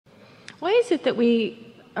Why is it that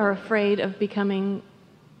we are afraid of becoming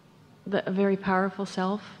a very powerful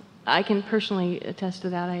self? I can personally attest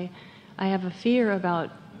to that. I have a fear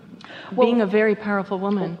about being a very powerful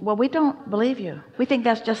woman. Well, we don't believe you. We think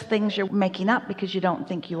that's just things you're making up because you don't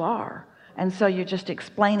think you are. And so you're just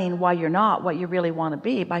explaining why you're not what you really want to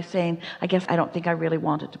be by saying, I guess I don't think I really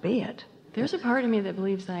wanted to be it. There's a part of me that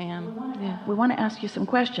believes I am. Yeah. We want to ask you some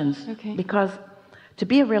questions. Okay. Because to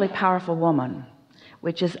be a really powerful woman,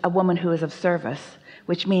 which is a woman who is of service,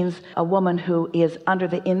 which means a woman who is under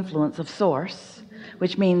the influence of Source,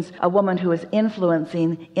 which means a woman who is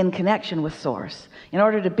influencing in connection with Source. In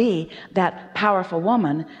order to be that powerful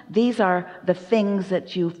woman, these are the things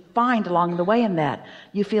that you find along the way in that.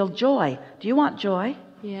 You feel joy. Do you want joy?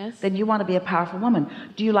 Yes. Then you want to be a powerful woman.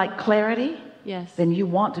 Do you like clarity? Yes. Then you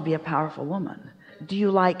want to be a powerful woman. Do you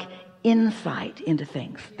like insight into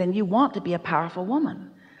things? Then you want to be a powerful woman.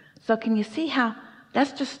 So can you see how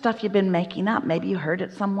that's just stuff you've been making up? Maybe you heard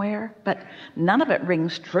it somewhere, but none of it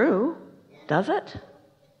rings true, does it?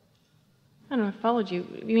 I don't know, I followed you.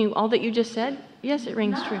 You mean all that you just said? Yes, it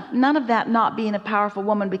rings true. None of that not being a powerful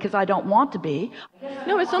woman because I don't want to be.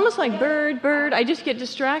 No, it's almost like bird. I just get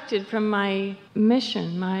distracted from my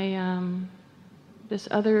mission, this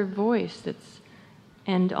other voice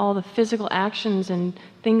and all the physical actions and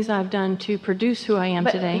things I've done to produce who I am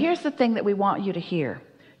today. But here's the thing that we want you to hear.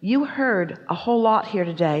 You heard a whole lot here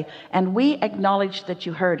today, and we acknowledge that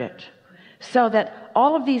you heard it. So that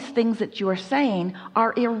all of these things that you are saying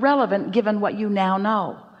are irrelevant given what you now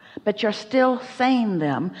know. But you're still saying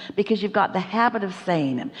them because you've got the habit of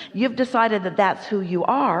saying them. You've decided that that's who you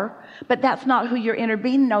are, but that's not who your inner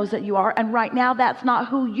being knows that you are. And right now, that's not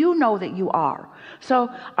who you know that you are. So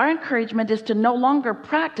our encouragement is to no longer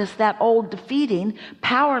practice that old defeating,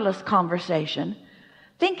 powerless conversation.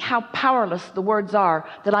 Think how powerless the words are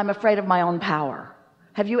that I'm afraid of my own power.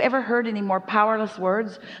 Have you ever heard any more powerless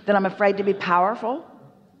words than I'm afraid to be powerful?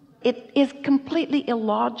 It is completely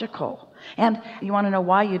illogical. And you want to know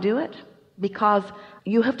why you do it? Because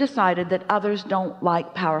you have decided that others don't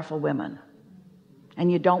like powerful women.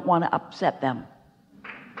 And you don't want to upset them.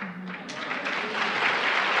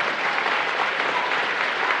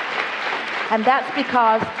 And that's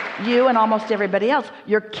because you and almost everybody else,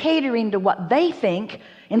 you're catering to what they think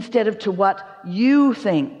instead of to what you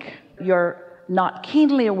think. You're not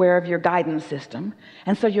keenly aware of your guidance system,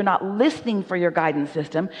 and so you're not listening for your guidance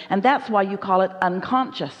system, and that's why you call it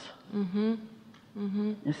unconscious. You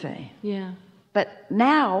see. Yeah. But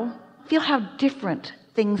now, feel how different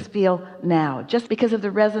things feel now, just because of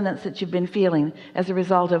the resonance that you've been feeling as a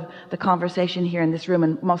result of the conversation here in this room,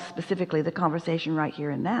 and most specifically the conversation right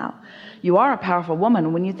here and now. You are a powerful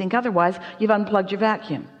woman. When you think otherwise, you've unplugged your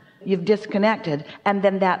vacuum. You've disconnected, and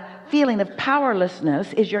then that feeling of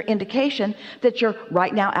powerlessness is your indication that you're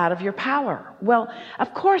right now out of your power. Well,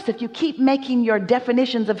 of course, if you keep making your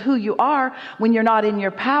definitions of who you are when you're not in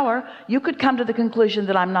your power, you could come to the conclusion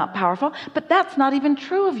that I'm not powerful, but that's not even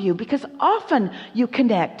true of you, because often you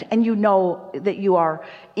connect and you know that you are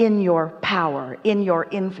in your power, in your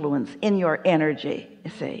influence, in your energy,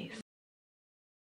 you see.